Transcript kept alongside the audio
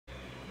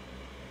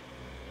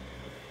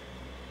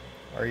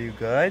Are you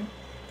good?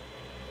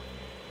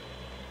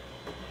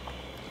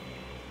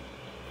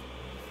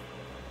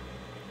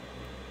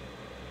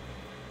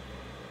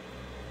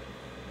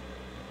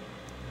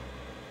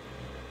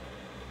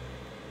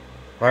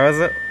 Where is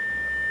it?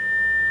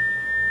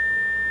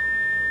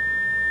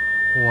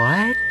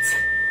 What?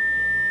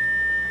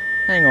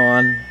 Hang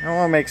on. I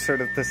want to make sure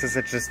that this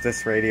isn't just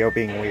this radio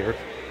being weird.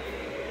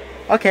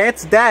 Okay,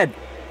 it's dead.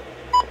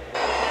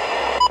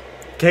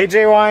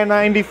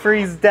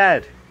 KJY93 is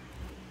dead. Is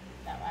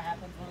that what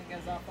happens when it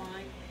goes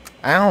offline?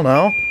 I don't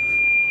know.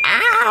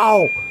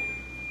 Ow!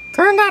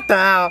 Turn that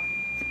down.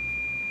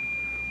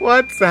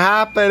 What's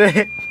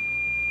happening?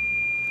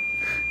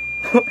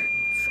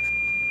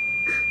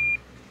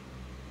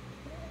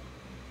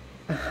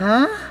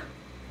 Huh?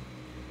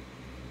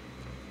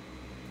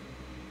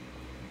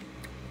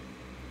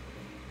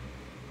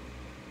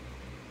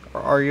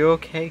 Are you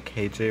okay,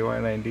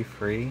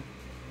 KJY93?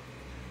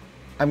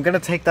 I'm gonna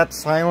take that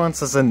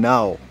silence as a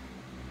no.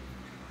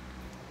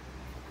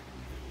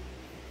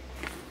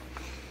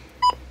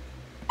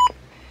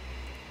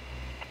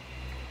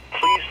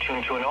 Please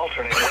tune to an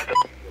alternate weather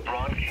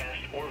broadcast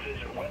or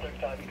visit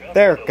weather.gov.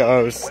 There it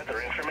goes.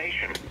 Weather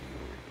information.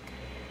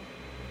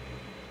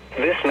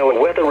 This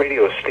weather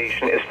radio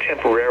station is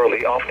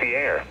temporarily off the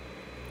air.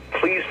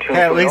 Please tune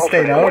to an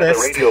alternate weather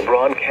radio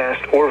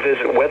broadcast or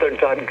visit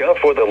weather.gov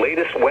for the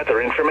latest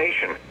weather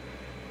information.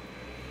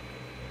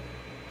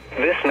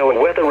 This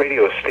weather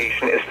radio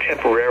station is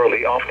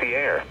temporarily off the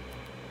air.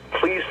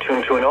 Please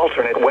tune to an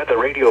alternate weather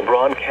radio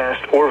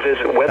broadcast or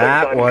visit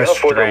weather.gov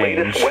for the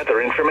latest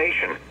weather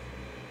information.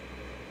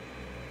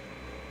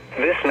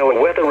 This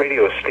weather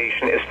radio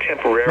station is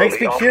temporarily Makes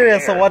me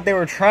curious on what they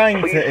were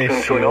trying to issue.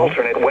 Please tune to an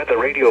alternate weather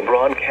radio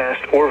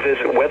broadcast or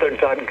visit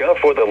weather.gov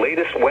for the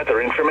latest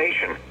weather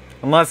information.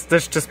 Unless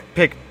this just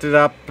picked it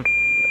up.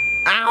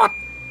 Ow!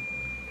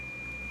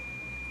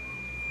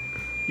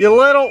 You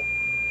little...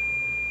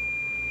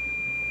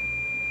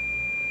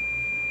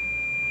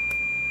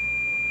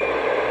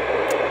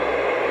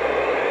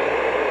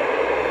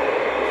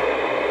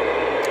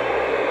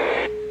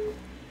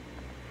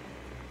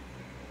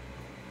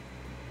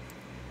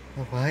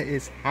 What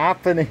is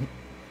happening?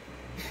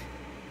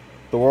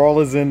 The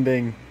world is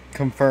ending.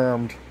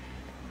 Confirmed.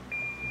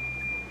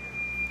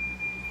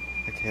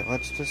 Okay,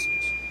 let's just...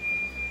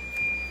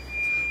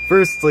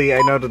 Firstly,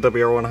 I know the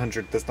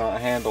WR100 does not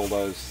handle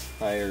those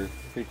higher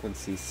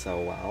frequencies so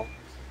well.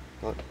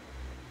 But...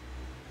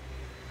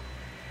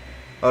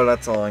 Oh,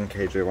 that's all on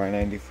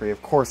KJY93.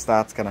 Of course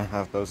that's gonna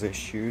have those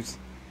issues.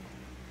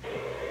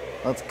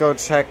 Let's go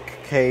check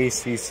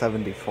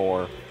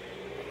KC74.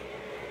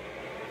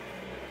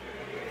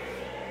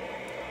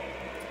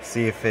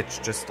 See if it's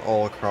just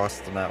all across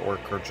the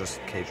network or just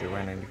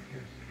KJY93.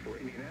 For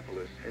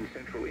Indianapolis and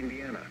central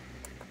Indiana.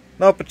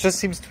 Nope, it just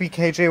seems to be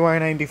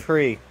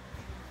KJY93.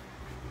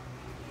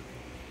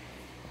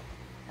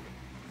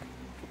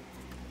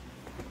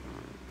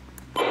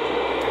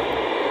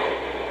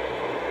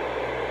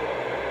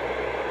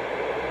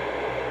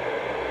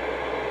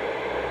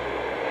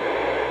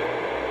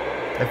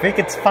 I think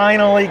it's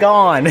finally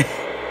gone.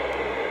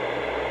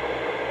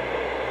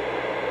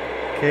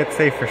 Can't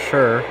say for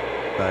sure,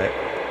 but...